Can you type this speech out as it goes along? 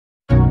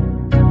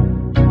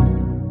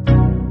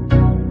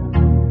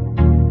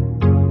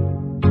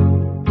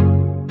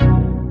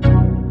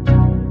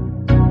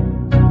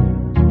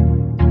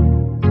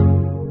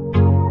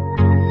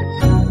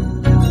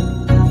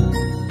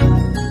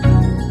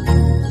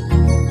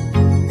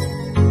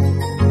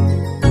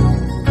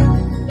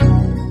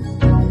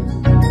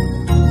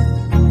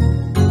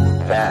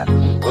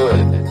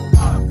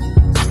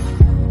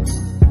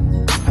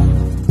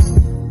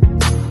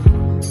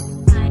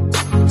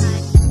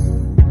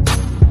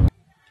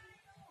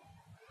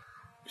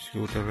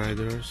Scooter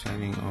Rider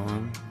signing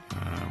on.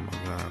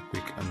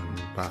 Mag-quick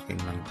unpacking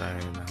lang tayo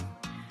ng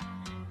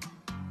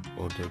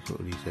order ko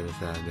ulit sa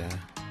Lazada.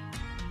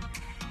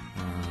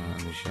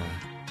 Ano siya,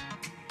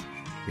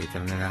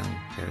 later na lang,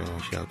 pero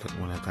shoutout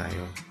muna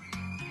tayo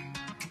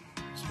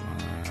sa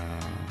mga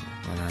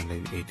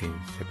 118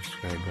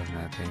 subscriber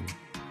natin.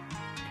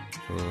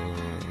 So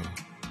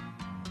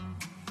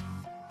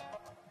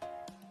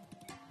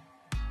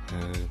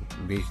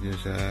based dun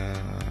sa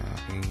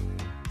aking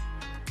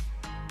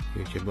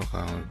YouTube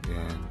account,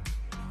 yan,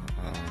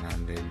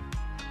 118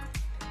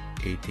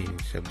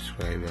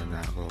 subscriber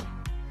na ako.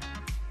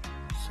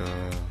 So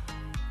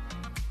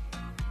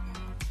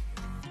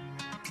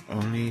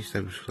only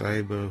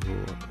subscriber who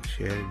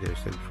share their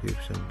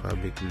subscription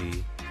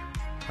publicly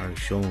are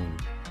shown.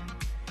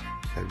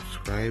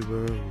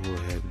 Subscriber who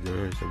have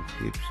their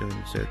subscription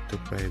set to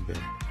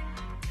private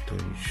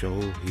don't show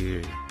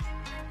here,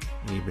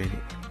 even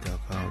if the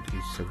account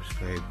is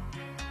subscribed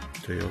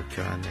to your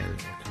channel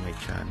or to my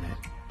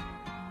channel.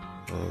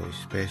 So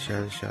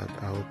special shout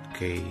out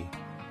kay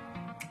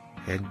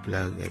Head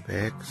Vlog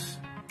FX.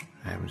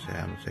 I'm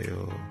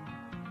sa'yo,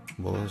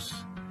 boss,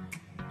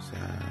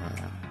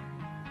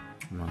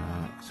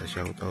 sa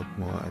shoutout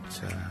mo at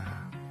sa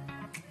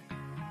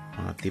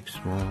mga tips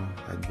mo,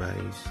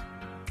 advice,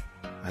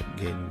 at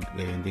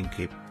gayon din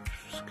kay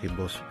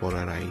Boss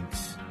Pora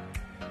Rides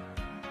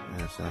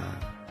sa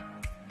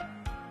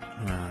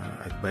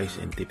advice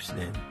and tips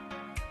din,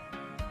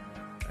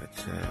 at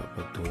sa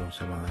pagtulong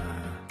sa mga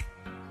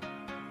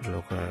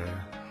local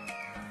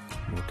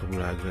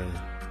motovlogger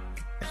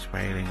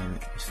aspiring and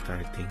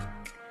starting.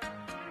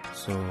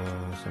 So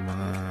sa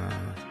mga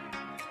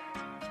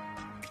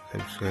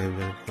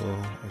subscriber ko,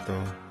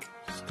 ito,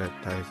 start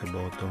tayo sa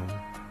bottom.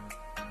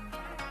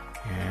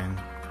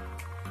 And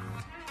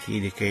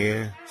Kid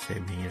Care, 7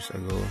 years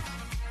ago,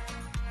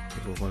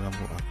 hindi ko lang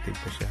po active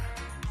pa siya.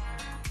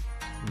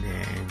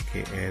 Then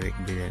kay Eric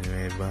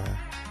Villanueva,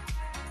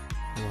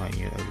 1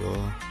 year ago.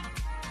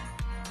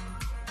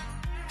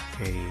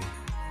 Kay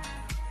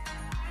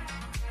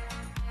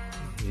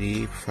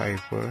Lee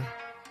Pfeiffer,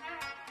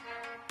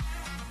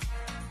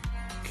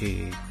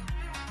 kay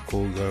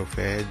Cougar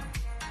Fed,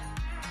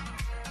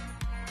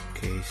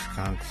 kay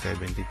Skunk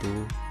 72,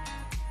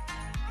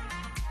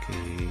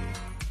 kay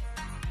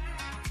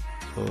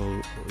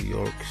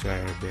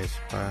Yorkshire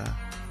Vespa,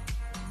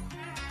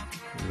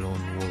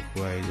 Lone Wolf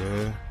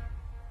Rider,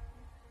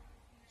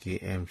 kay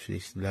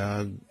MC's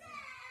Vlog,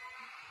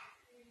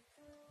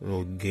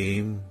 Road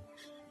Game,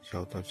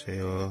 shoutout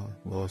sa'yo,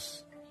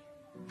 boss.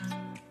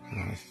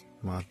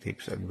 Mga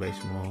tips, advice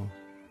mo.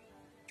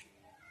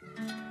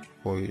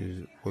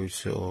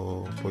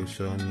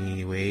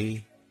 Poisoni Way,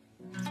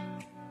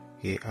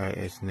 kay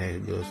RS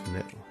Negros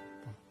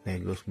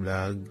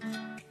Vlog,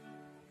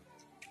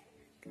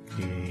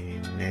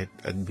 kay Net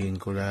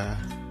Advincula,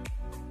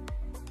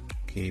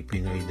 kay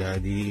Pinoy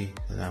Daddy,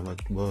 salamat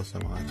boss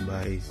sa mga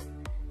advice,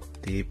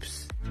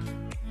 tips.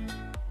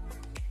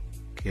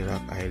 Kay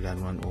Rock Island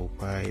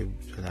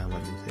 105,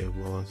 salamat din sa'yo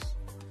boss.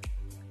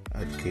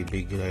 At kay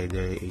Big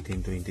Rider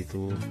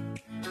 1822,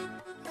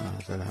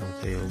 salamat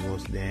sa'yo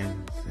boss din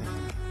sa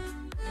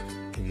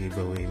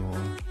giveaway mo.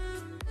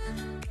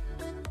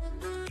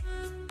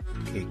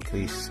 Kay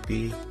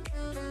Crispy,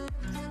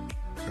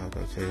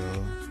 shoutout sa'yo,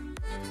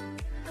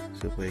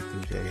 super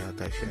active siya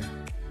yata siya.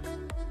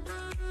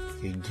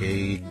 Kay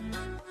Jade,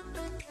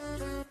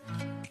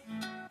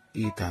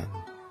 Ethan,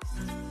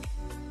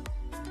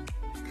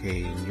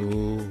 kay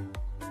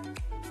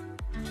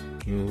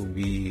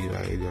Newbie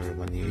Rider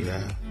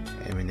Manila,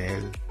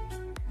 MNL,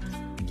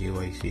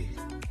 GY6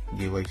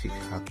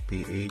 Hack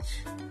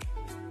PH,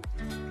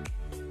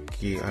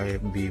 kay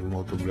RFB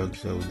Motovlog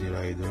Saudi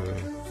Rider,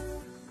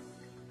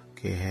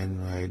 kay Hen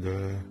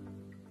Rider,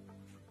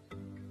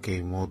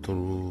 kay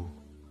Moto,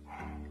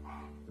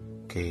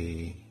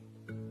 kay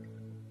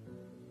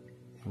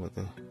ano ba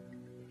to?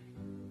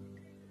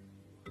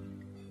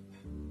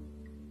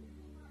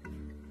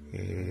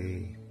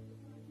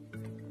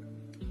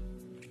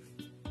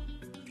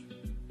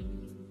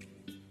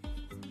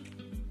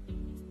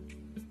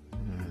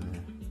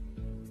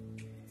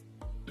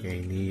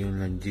 Kay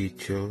Neon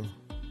Lanjicho,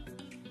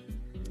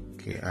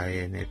 kay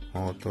INF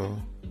Moto,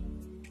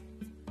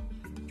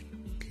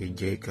 kay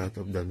Jake Out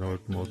of the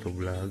North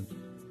Motovlog,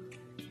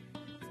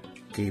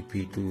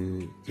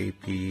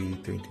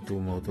 KP22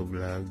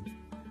 Motovlog,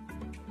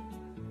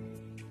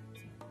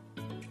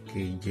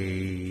 kay J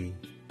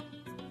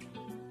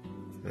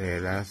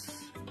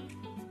Relas,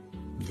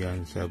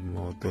 John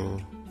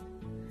Submoto,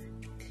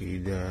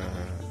 kay The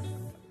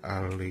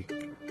Arlic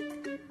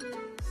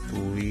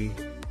Tui,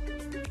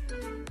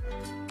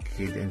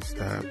 Kid and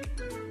Stop,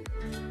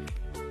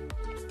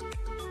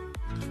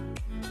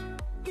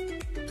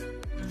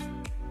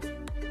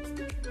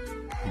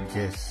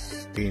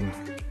 Justin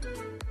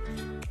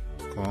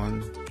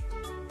Con,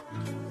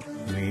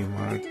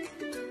 Maymark,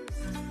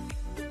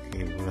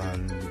 kay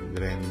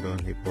Brandon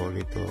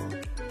Hipolito,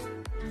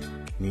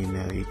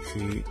 Nina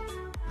Ricci,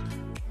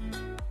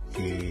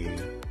 kay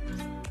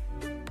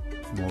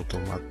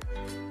Motomat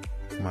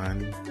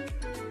Man,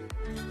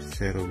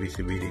 Zero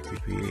Visibility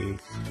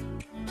PH,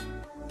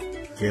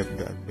 Jeff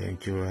the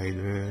Adventure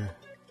Rider,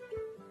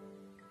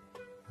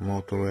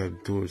 Moto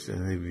Web Tours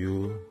and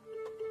Review,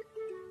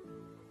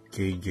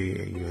 KJ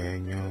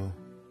Eugenio,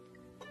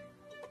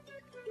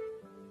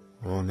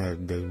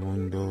 Ronald Del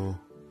Mundo,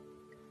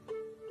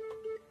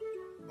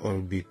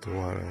 Orbit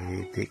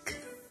Warritic,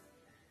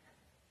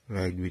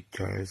 Ride with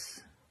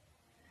Charles,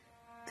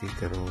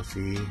 Tita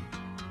Rossi,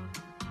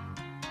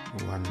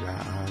 Juan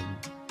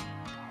Laag,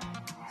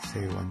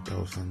 Say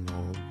 1000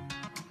 Nog,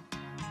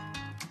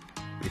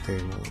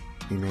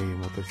 Pinoy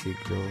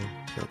Motorsiklo,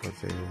 shoutout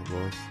sa iyo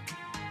boss,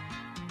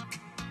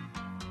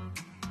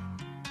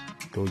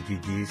 Toji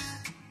G's,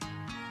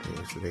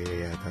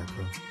 Australia yata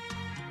to,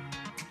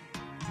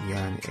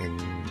 Yan and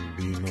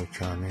Bino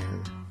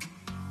Channel,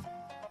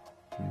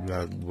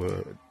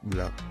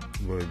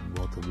 Blackbird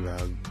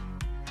Motovlog,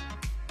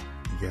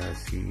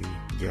 Jassy,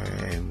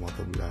 JM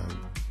Motovlog,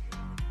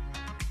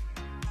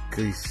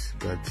 Chris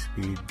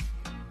Godspeed,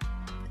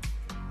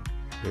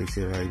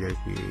 Lazy Rider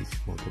PH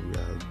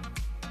Motovlog,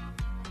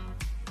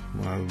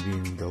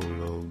 Marvin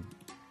Dowlog,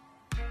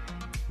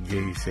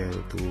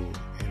 JCell2,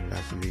 and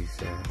lastly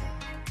si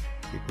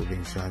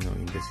Provinciano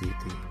in the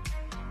City.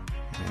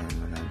 Ayan,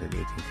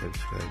 118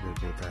 subscriber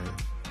po tayo.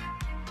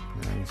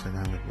 Maraming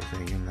salamat po sa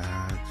inyong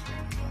lahat, sa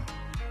mga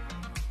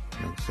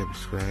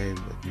nag-subscribe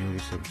at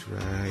newly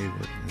subscribe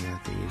at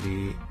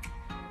nanatili,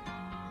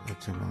 at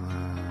sa mga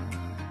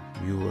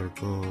viewer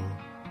ko,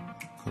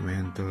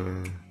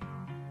 commenter,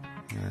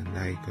 yan,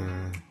 liker.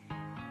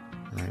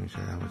 Maraming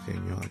salamat sa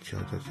inyo at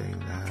shoutout sa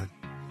inyong lahat.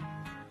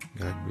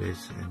 God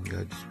bless and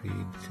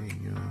Godspeed sa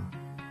inyo.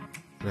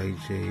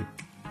 Ride safe.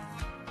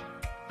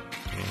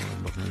 So,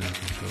 bak na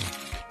natin ito.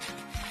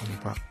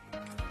 Unpack.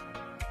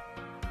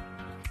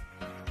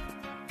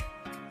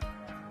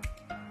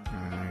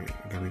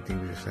 Gamitin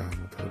ko sa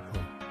motor ko.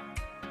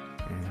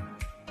 Ayan.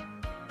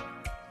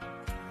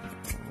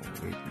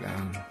 Wait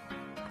lang.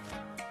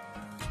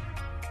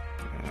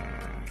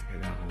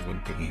 Kailangan kong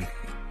guntingin.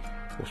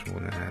 Pause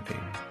muna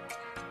natin.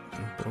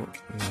 Ito po.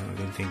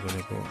 Gunting ko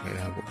na po.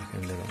 Kailangan po kasi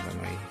ang dalawang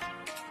kamay.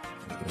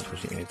 Ito po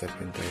sinitap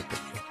yung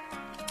tripod ko.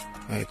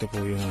 Ito po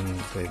yung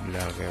thread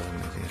locker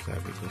na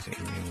sinasabi ko sa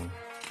inyo.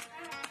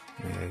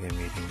 May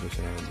gamitin ko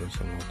sa dun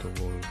sa Moto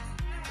World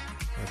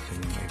at sa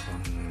mga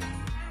ibang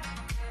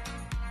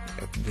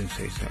at dun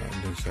sa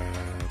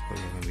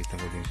paggamitan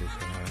ko din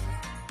sa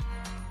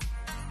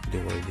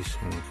dual disc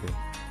ko.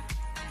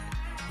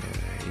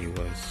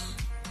 Iwas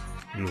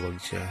luwag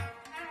siya.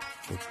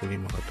 Hopefully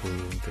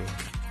makatulong to.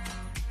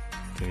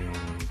 Ito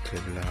yung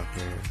thread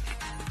locker,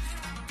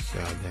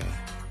 sada,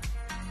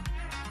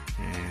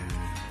 and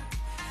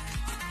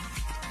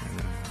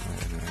ano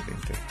natin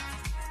to.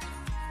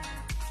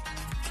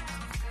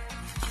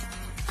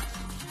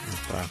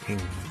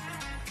 Unpacking.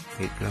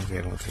 Wait lang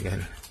pero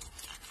matagal.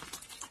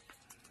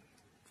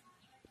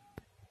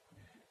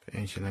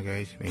 Pasensya na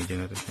guys,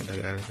 medyo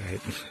matagal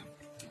kahit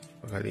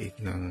pakaliit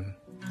ng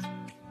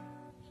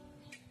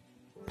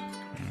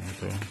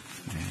ito.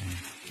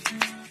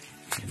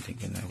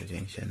 Tingnan na,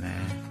 pasensya na.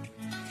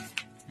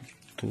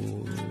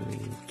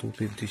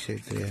 250 siya,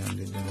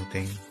 300 na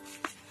natin.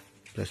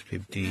 Plus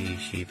 50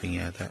 shipping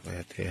yata,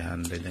 kaya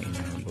 300 lang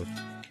inabot.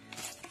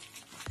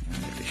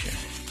 Ito siya.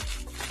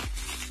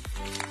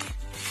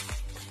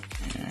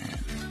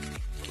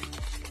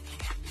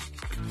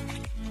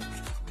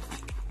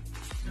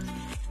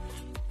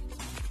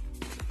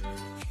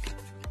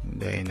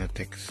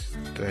 Dynatex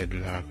thread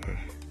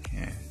locker.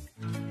 Yan.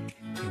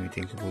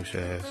 Gamitin ko po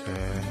siya sa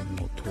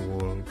Moto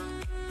World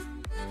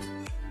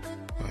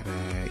para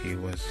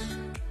iwas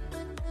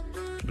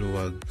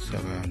luwag sa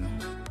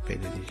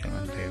pwede din siyang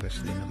anti-rust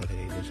din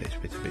nakalagay dun sa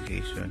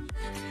specification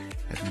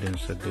at dun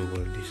sa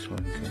dual disc ko.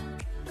 Yan.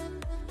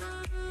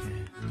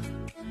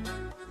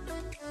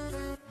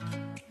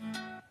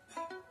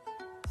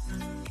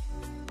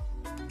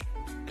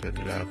 Thread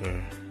locker,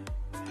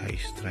 high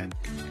strength,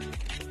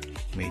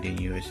 made in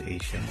USA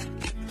siya.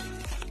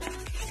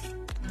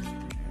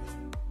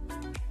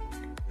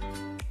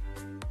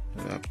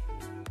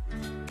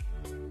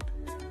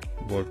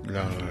 Bolt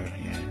locker,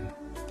 yan.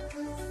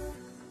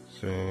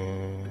 So,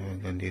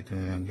 hanggang dito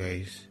na lang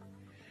guys.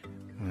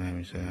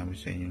 Maraming salamat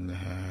sa inyong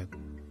lahat.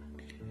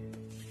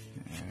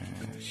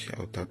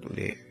 Shoutout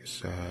ulit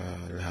sa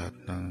lahat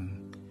ng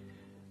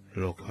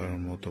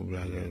local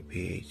motovlogger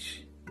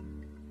PH.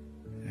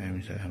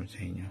 Maraming salamat sa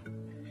inyo.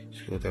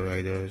 Scooter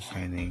Rider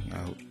signing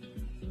out.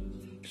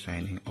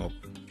 Signing off.